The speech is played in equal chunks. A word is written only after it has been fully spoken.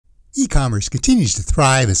E-commerce continues to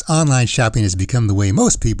thrive as online shopping has become the way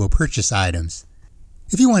most people purchase items.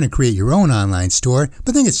 If you want to create your own online store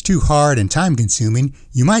but think it's too hard and time-consuming,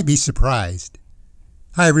 you might be surprised.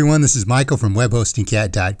 Hi everyone, this is Michael from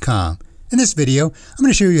webhostingcat.com. In this video, I'm going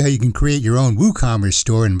to show you how you can create your own WooCommerce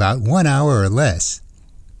store in about 1 hour or less.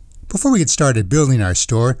 Before we get started building our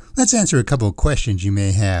store, let's answer a couple of questions you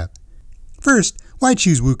may have. First, why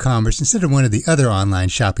choose WooCommerce instead of one of the other online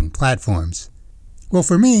shopping platforms? Well,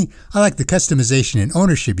 for me, I like the customization and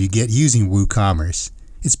ownership you get using WooCommerce.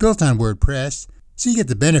 It's built on WordPress, so you get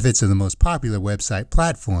the benefits of the most popular website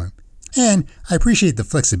platform. And I appreciate the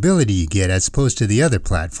flexibility you get as opposed to the other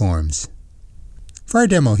platforms. For our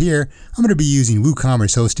demo here, I'm going to be using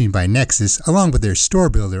WooCommerce hosting by Nexcess along with their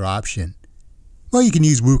StoreBuilder option. While you can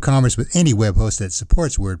use WooCommerce with any web host that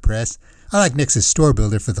supports WordPress, I like Nexcess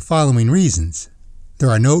StoreBuilder for the following reasons. There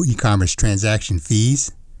are no e-commerce transaction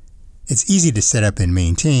fees. It's easy to set up and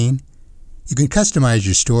maintain. You can customize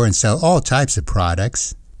your store and sell all types of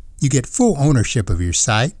products. You get full ownership of your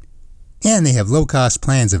site. And they have low-cost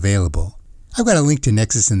plans available. I've got a link to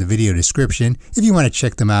Nexcess in the video description if you want to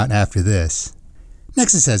check them out after this.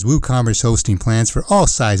 Nexcess has WooCommerce hosting plans for all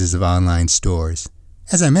sizes of online stores.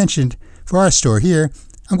 As I mentioned, for our store here,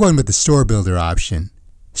 I'm going with the StoreBuilder option.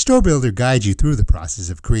 StoreBuilder guides you through the process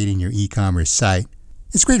of creating your e-commerce site.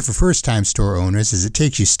 It's great for first-time store owners as it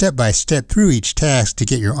takes you step-by-step through each task to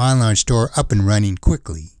get your online store up and running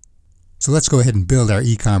quickly. So let's go ahead and build our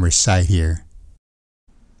e-commerce site here.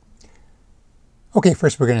 Okay,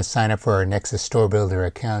 first we're going to sign up for our Nexcess StoreBuilder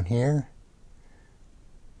account here.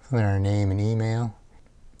 Fill in our name and email.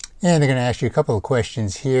 And they're going to ask you a couple of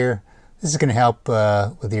questions here. This is going to help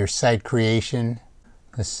with your site creation.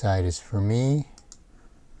 This site is for me.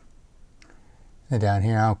 And down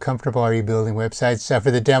here, how comfortable are you building websites? So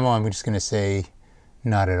for the demo, I'm just going to say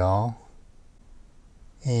not at all.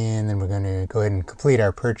 And then we're going to go ahead and complete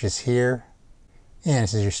our purchase here. And it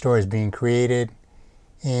says your store is being created.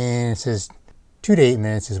 And it says 2 to 8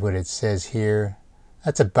 minutes is what it says here.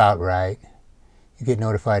 That's about right. You get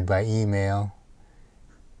notified by email.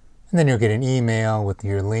 And then you'll get an email with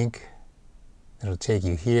your link. It'll take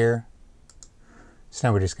you here. So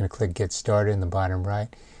now we're just going to click Get Started in the bottom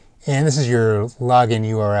right. And this is your login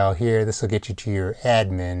URL here. This will get you to your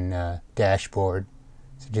admin dashboard.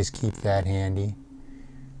 So just keep that handy.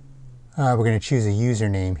 We're going to choose a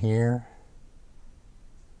username here.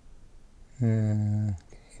 Okay.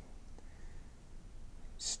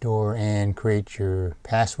 Store and create your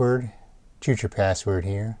password. Choose your password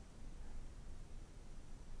here.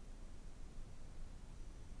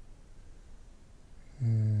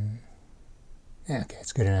 Okay,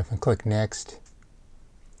 it's good enough. And click Next.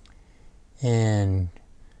 And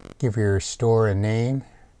give your store a name.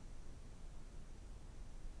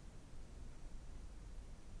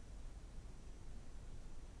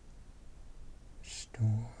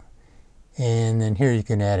 Store. And then here you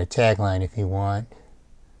can add a tagline if you want.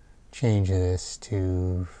 Change this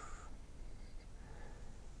to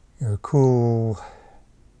your cool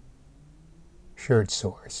shirt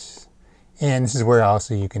source. And this is where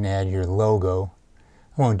also you can add your logo.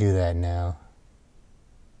 I won't do that now.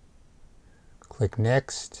 Click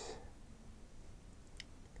Next.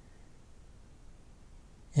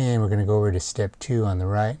 And we're going to go over to step 2 on the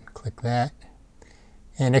right. Click that.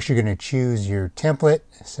 And next you're going to choose your template.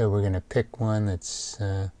 So we're going to pick one that's,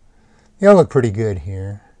 they all look pretty good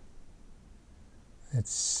here.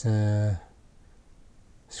 Let's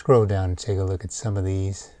scroll down and take a look at some of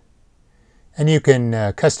these. And you can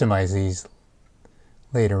customize these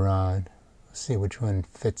later on. Let's see which one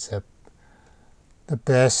fits up the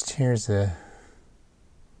best. Here's a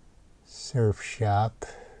surf shop.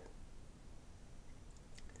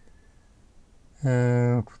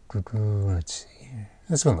 Let's see.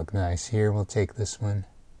 This one looks nice here. We'll take this one.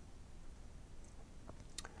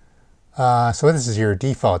 So this is your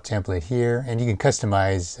default template here, and you can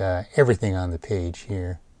customize everything on the page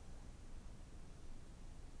here.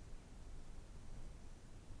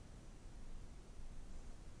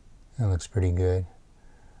 That looks pretty good.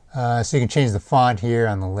 So you can change the font here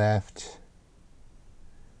on the left.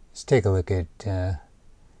 Let's take a look at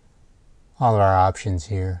all of our options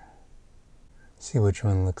here. See which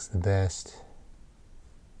one looks the best.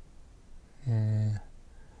 It's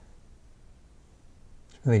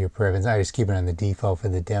really your preference. I just keep it on the default for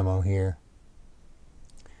the demo here.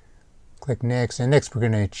 Click Next, and next we're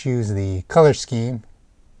going to choose the color scheme.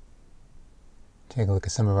 Take a look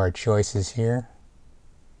at some of our choices here.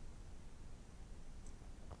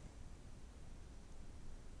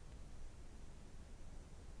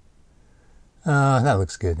 That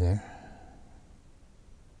looks good there.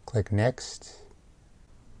 Click Next.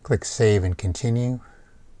 Click Save and Continue.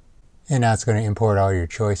 And now it's going to import all your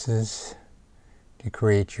choices to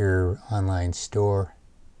create your online store.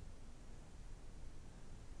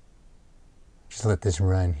 Just let this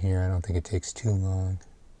run here. I don't think it takes too long.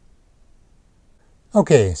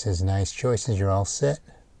 Okay, it says nice choices. You're all set.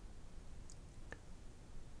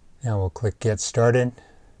 Now we'll click Get Started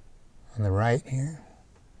on the right here.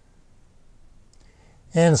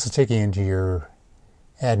 And this will take you into your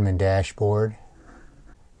admin dashboard.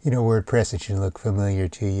 You know, WordPress, it should look familiar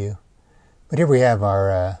to you. But here we have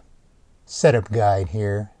our setup guide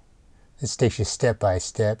here. This takes you step by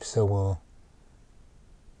step. So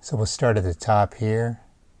we'll start at the top here.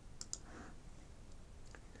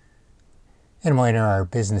 And we'll enter our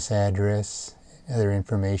business address, other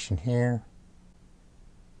information here.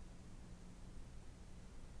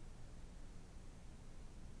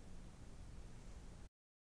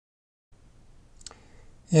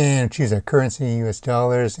 And choose our currency, US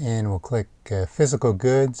dollars, and we'll click physical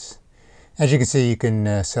goods. As you can see, you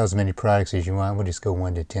can sell as many products as you want. We'll just go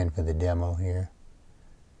 1 to 10 for the demo here.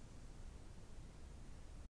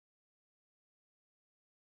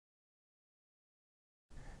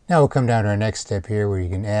 Now we'll come down to our next step here where you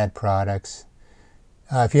can add products.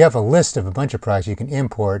 If you have a list of a bunch of products, you can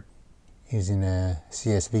import using a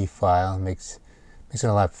CSV file. It makes it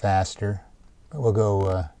a lot faster. But we'll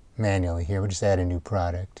go manually here. We'll just add a new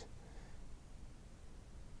product.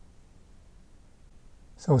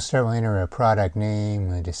 So we'll start with enter a product name.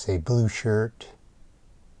 We'll just say blue shirt.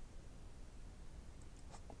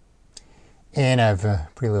 And I've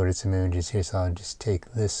preloaded some images here, so I'll just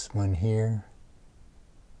take this one here.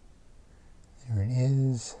 There it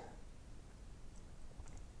is.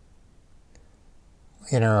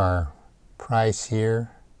 Enter our price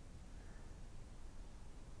here.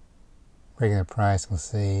 Regular price, we'll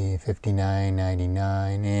say $59.99,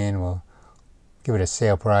 and we'll give it a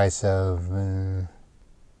sale price of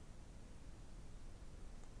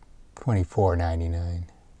 $24.99.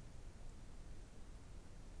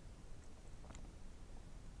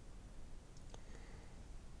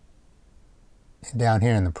 And down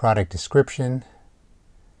here in the product description,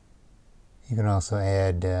 you can also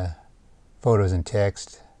add photos and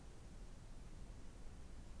text.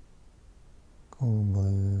 Cool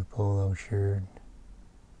blue polo shirt.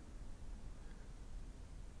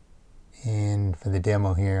 And for the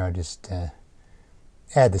demo here, I'll just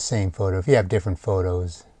add the same photo. If you have different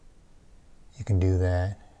photos, you can do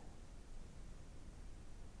that.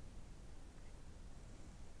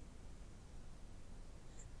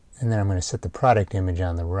 And then I'm going to set the product image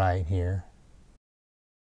on the right here.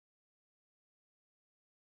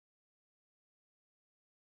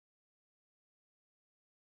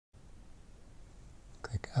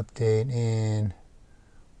 Click Update and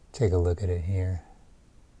take a look at it here.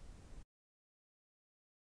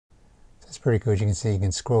 So it's pretty cool. As you can see, you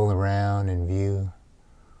can scroll around and view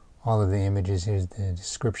all of the images. Here's the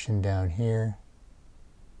description down here.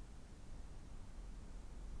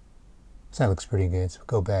 So that looks pretty good. So we'll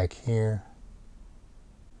go back here.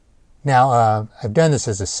 Now, I've done this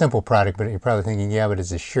as a simple product, but you're probably thinking, yeah, but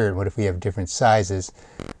it's a shirt. What if we have different sizes?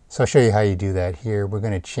 So I'll show you how you do that here. We're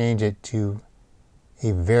going to change it to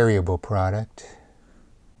a variable product.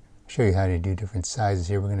 I'll show you how to do different sizes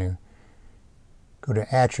here. We're going to go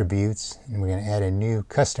to Attributes, and we're going to add a new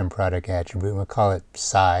custom product attribute. We'll call it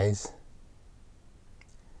Size.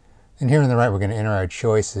 And here on the right, we're going to enter our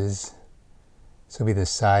choices. So it'll be the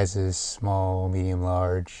sizes, small, medium,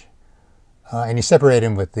 large. And you separate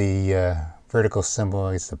them with the vertical symbol.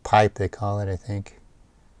 It's the pipe, they call it, I think.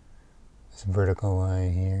 This vertical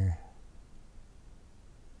line here.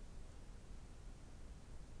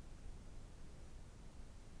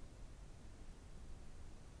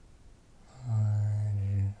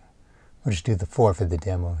 We'll just do the 4 for the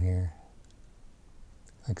demo here.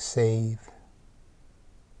 Click Save.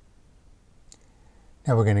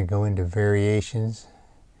 Now we're going to go into Variations.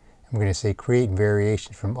 I'm going to say Create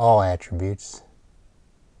Variations from All Attributes.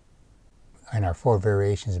 And our 4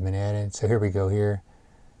 variations have been added. So here we go here.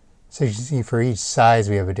 So you can see for each size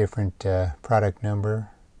we have a different product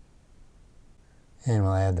number. And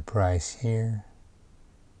we'll add the price here.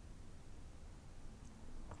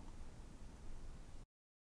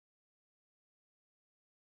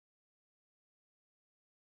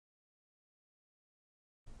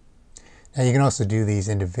 Now you can also do these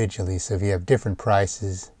individually, so if you have different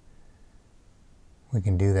prices, we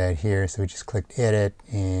can do that here. So we just click Edit,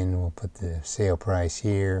 and we'll put the sale price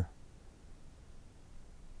here.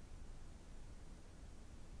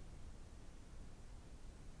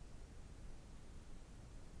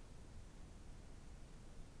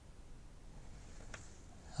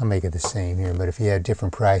 I'll make it the same here, but if you have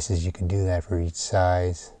different prices, you can do that for each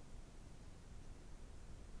size.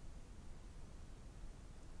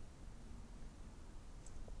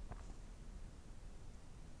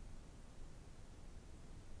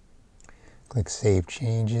 Click Save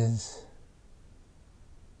Changes.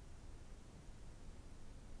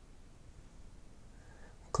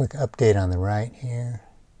 Click Update on the right here.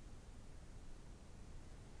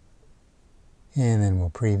 And then we'll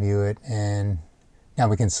preview it, and now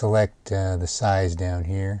we can select the size down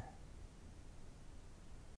here.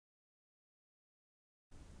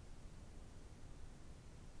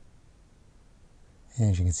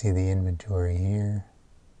 And as you can see, the inventory here.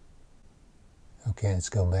 Okay, let's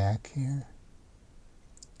go back here.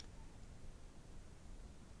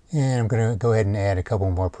 And I'm going to go ahead and add a couple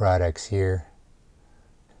more products here.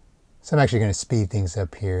 So I'm actually going to speed things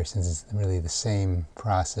up here since it's really the same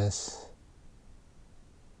process.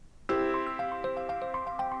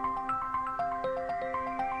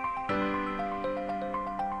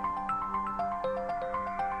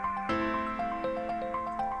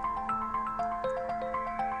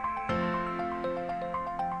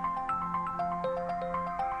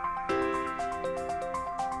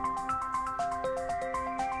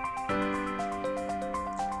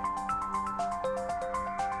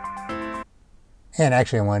 And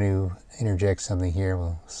actually I want to interject something here.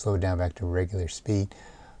 We'll slow it down back to regular speed.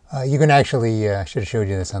 You can actually, should have showed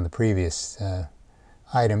you this on the previous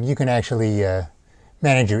item, you can actually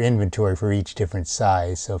manage your inventory for each different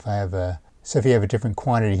size. So if you have a different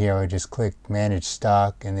quantity here, I would just click Manage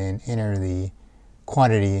Stock and then enter the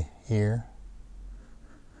quantity here.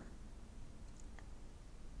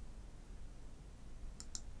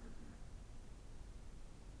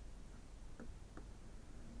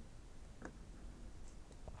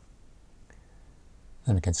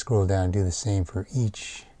 Then I can scroll down and do the same for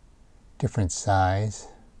each different size.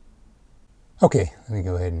 Okay, let me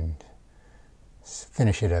go ahead and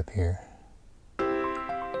finish it up here.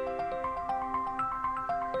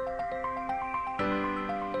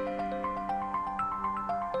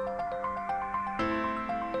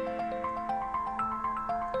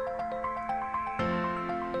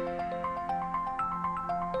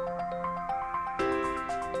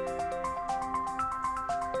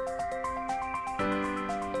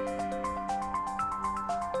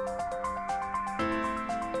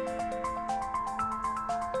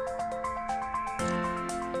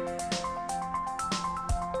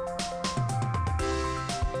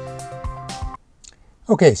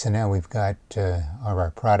 Okay, so now we've got all of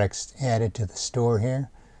our products added to the store here.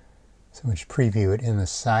 So we'll just preview it in the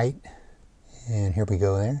site. And here we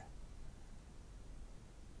go there.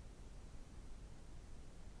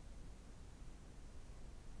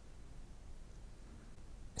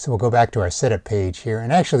 So we'll go back to our setup page here.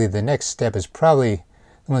 And actually the next step is probably the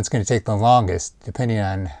one that's going to take the longest, depending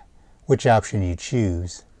on which option you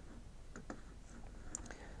choose.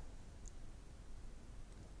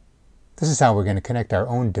 This is how we're going to connect our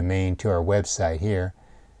own domain to our website here.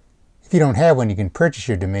 If you don't have one, you can purchase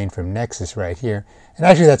your domain from Nexcess right here. And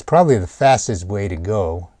actually that's probably the fastest way to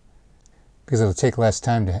go because it'll take less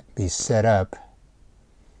time to be set up.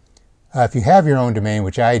 If you have your own domain,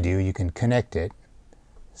 which I do, you can connect it.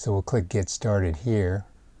 So we'll click Get Started here.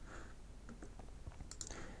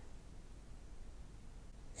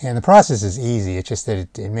 And the process is easy. It's just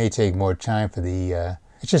that it may take more time for the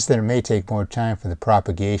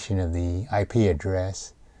propagation of the IP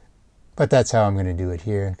address. But that's how I'm going to do it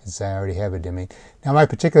here because I already have a domain. Now my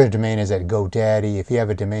particular domain is at GoDaddy. If you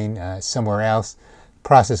have a domain somewhere else, the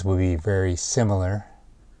process will be very similar.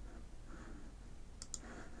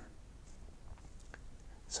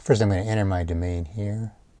 So first I'm going to enter my domain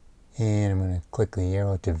here. And I'm going to click the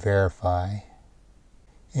arrow to verify.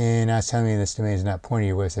 And now it's telling me this domain is not pointing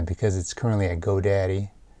to your website because it's currently at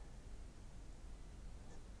GoDaddy.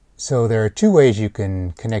 So there are two ways you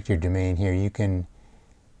can connect your domain here. You can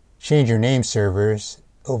change your name servers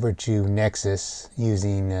over to Nexcess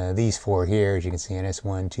using these four here. As you can see,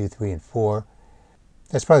 NS1, 2, 3, and 4.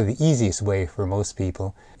 That's probably the easiest way for most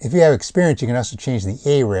people. If you have experience, you can also change the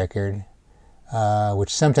A record,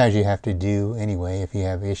 which sometimes you have to do anyway if you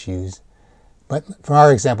have issues. But for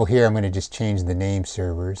our example here, I'm going to just change the name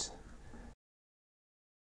servers.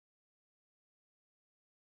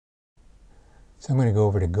 So I'm going to go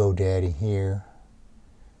over to GoDaddy here,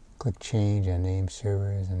 click Change on Name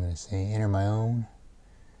Servers. I'm going to say Enter my own,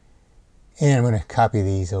 and I'm going to copy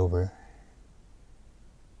these over.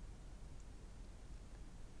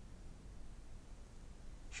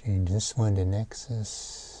 Change this one to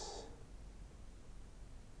Nexcess,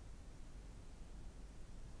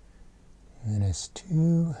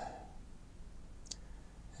 NS2,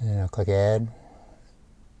 And I'll click Add.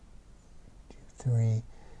 2, 3.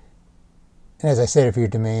 And as I said, if your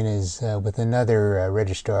domain is with another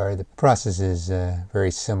registrar, the process is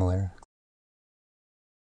very similar.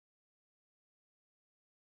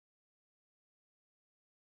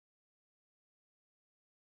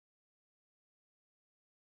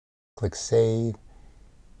 Click Save.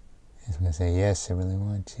 I'm going to say yes, I really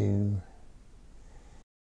want to.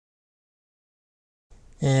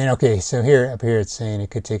 And okay, so up here it's saying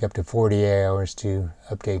it could take up to 48 hours to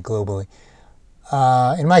update globally.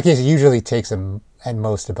 In my case, it usually takes at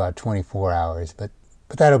most about 24 hours, but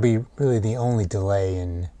that'll be really the only delay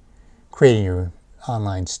in creating your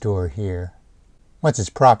online store here. Once it's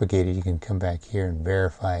propagated, you can come back here and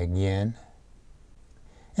verify again.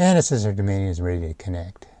 And it says our domain is ready to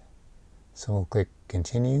connect. So we'll click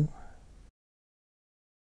Continue.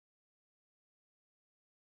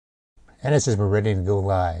 And it says we're ready to go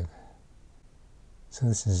live. So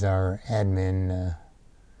this is our admin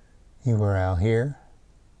URL here.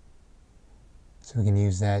 So we can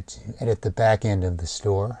use that to edit the back end of the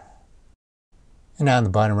store. And now on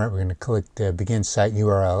the bottom right, we're going to click the Begin Site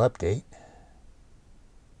URL Update.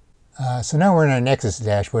 So now we're in our Nexcess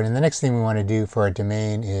dashboard, and the next thing we want to do for our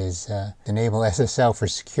domain is enable SSL for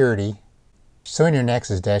security. So in your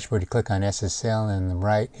Nexcess dashboard, you click on SSL, and on the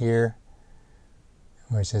right here,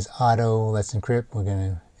 where it says Auto Let's Encrypt, we're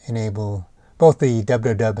going to enable both the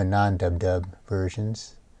www and non-www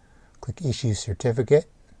versions. Click Issue Certificate.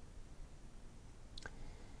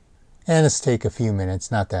 And this will take a few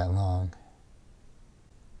minutes, not that long.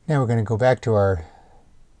 Now we're going to go back to our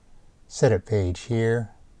setup page here.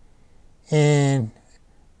 And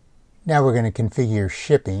now we're going to configure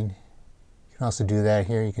shipping. You can also do that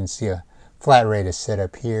here. You can see a flat rate is set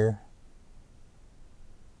up here.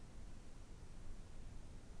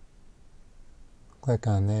 Click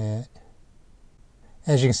on that.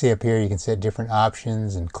 As you can see up here, you can set different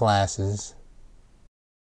options and classes.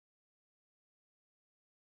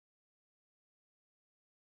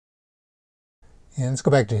 And let's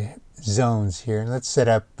go back to zones here. Let's set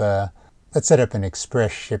up an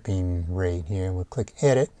express shipping rate here. We'll click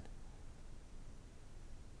Edit.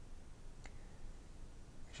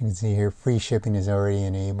 As you can see here, free shipping is already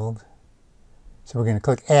enabled. So we're going to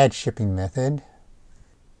click Add Shipping Method.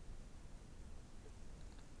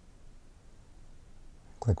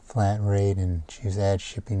 Click Flat Rate and choose Add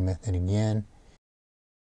Shipping Method again.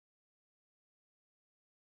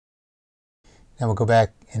 Now we'll go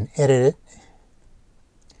back and edit it.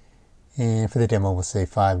 And for the demo, we'll say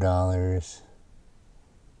 $5.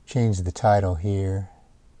 Change the title here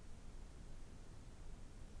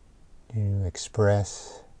to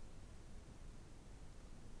Express.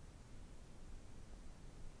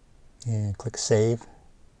 And click Save.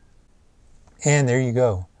 And there you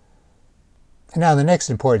go. And now the next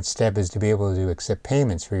important step is to be able to accept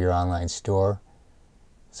payments for your online store.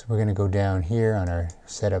 So we're going to go down here on our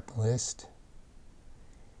setup list.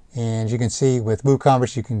 And as you can see, with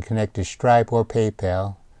WooCommerce, you can connect to Stripe or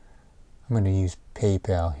PayPal. I'm going to use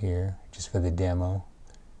PayPal here, just for the demo.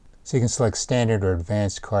 So you can select Standard or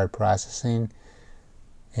Advanced Card Processing,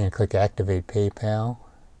 and click Activate PayPal.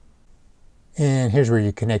 And here's where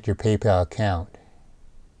you connect your PayPal account.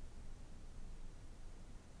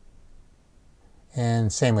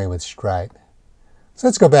 And same way with Stripe. So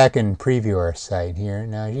let's go back and preview our site here.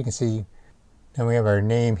 Now, as you can see, now we have our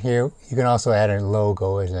name here. You can also add a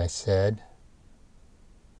logo, as I said.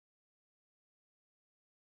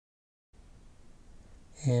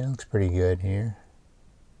 And it looks pretty good here.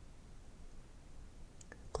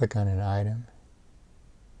 Click on an item.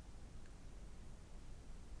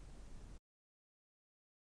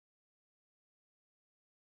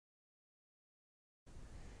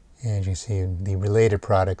 And as you see, the related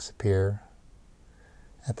products appear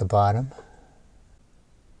at the bottom.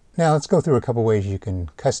 Now let's go through a couple ways you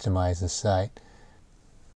can customize the site.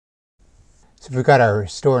 So if we've got our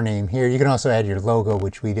store name here, you can also add your logo,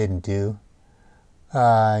 which we didn't do.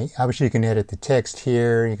 Obviously you can edit the text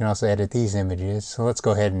here. You can also edit these images. So let's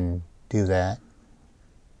go ahead and do that.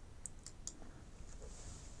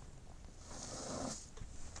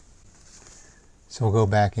 So we'll go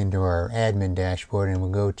back into our admin dashboard and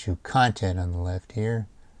we'll go to Content on the left here.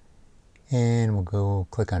 And we'll go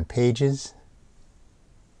click on Pages.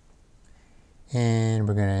 And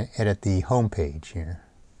we're going to edit the home page here.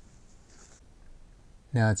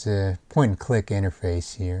 Now it's a point and click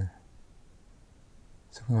interface here.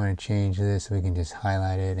 So if we want to change this, we can just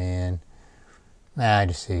highlight it and I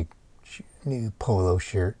just say new polo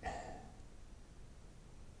shirt.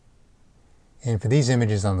 And for these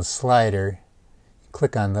images on the slider,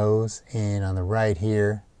 click on those, and on the right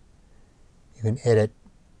here, you can edit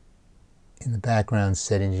In the background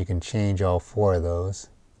settings, you can change all 4 of those.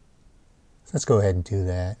 So let's go ahead and do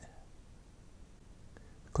that.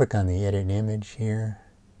 Click on the edit image here,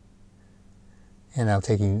 and that'll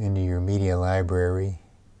take you into your media library.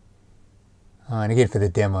 And again, for the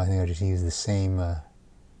demo, I think I'll just use the same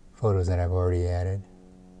photos that I've already added.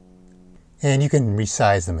 And you can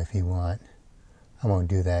resize them if you want. I won't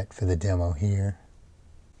do that for the demo here.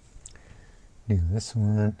 Do this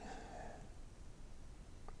one.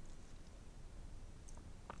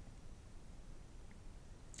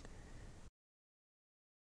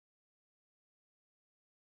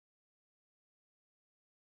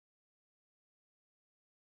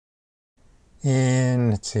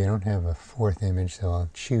 And let's see, I don't have a 4th image, so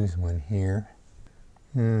I'll choose one here.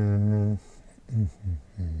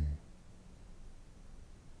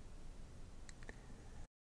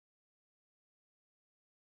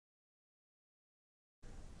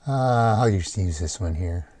 I'll just use this one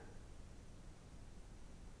here.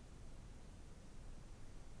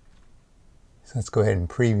 So let's go ahead and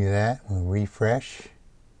preview that. We'll refresh.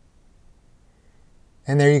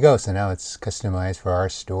 And there you go. So now it's customized for our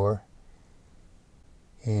store.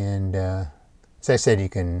 And as I said, you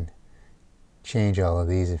can change all of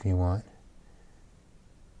these if you want.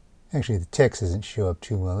 Actually, the text doesn't show up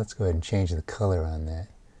too well. Let's go ahead and change the color on that.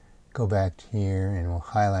 Go back to here and we'll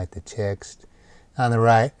highlight the text. On the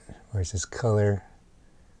right, where it says color,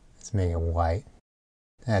 let's make it white.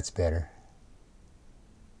 That's better.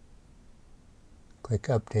 Click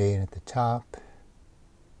update at the top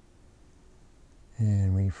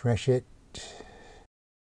and refresh it.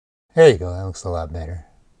 There you go, that looks a lot better.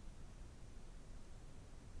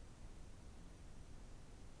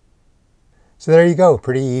 So there you go,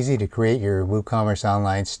 pretty easy to create your WooCommerce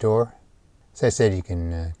online store. As I said, you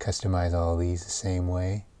can customize all of these the same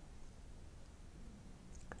way.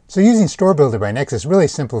 So using StoreBuilder by Nexcess really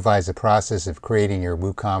simplifies the process of creating your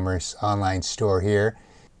WooCommerce online store here.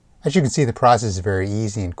 As you can see, the process is very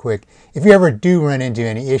easy and quick. If you ever do run into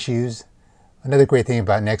any issues, another great thing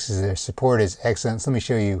about Nexcess is their support is excellent. So let me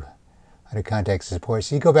show you how to contact support.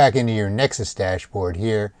 So you go back into your Nexcess dashboard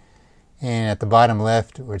here, and at the bottom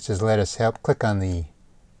left where it says let us help, click on the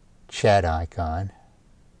chat icon.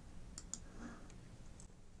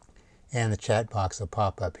 And the chat box will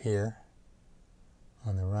pop up here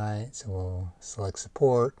on the right. So we'll select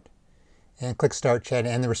support and click start chat,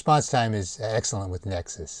 and the response time is excellent with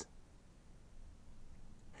Nexcess.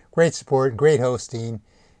 Great support, great hosting,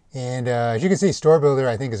 and as you can see, StoreBuilder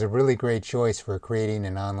I think is a really great choice for creating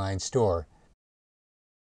an online store.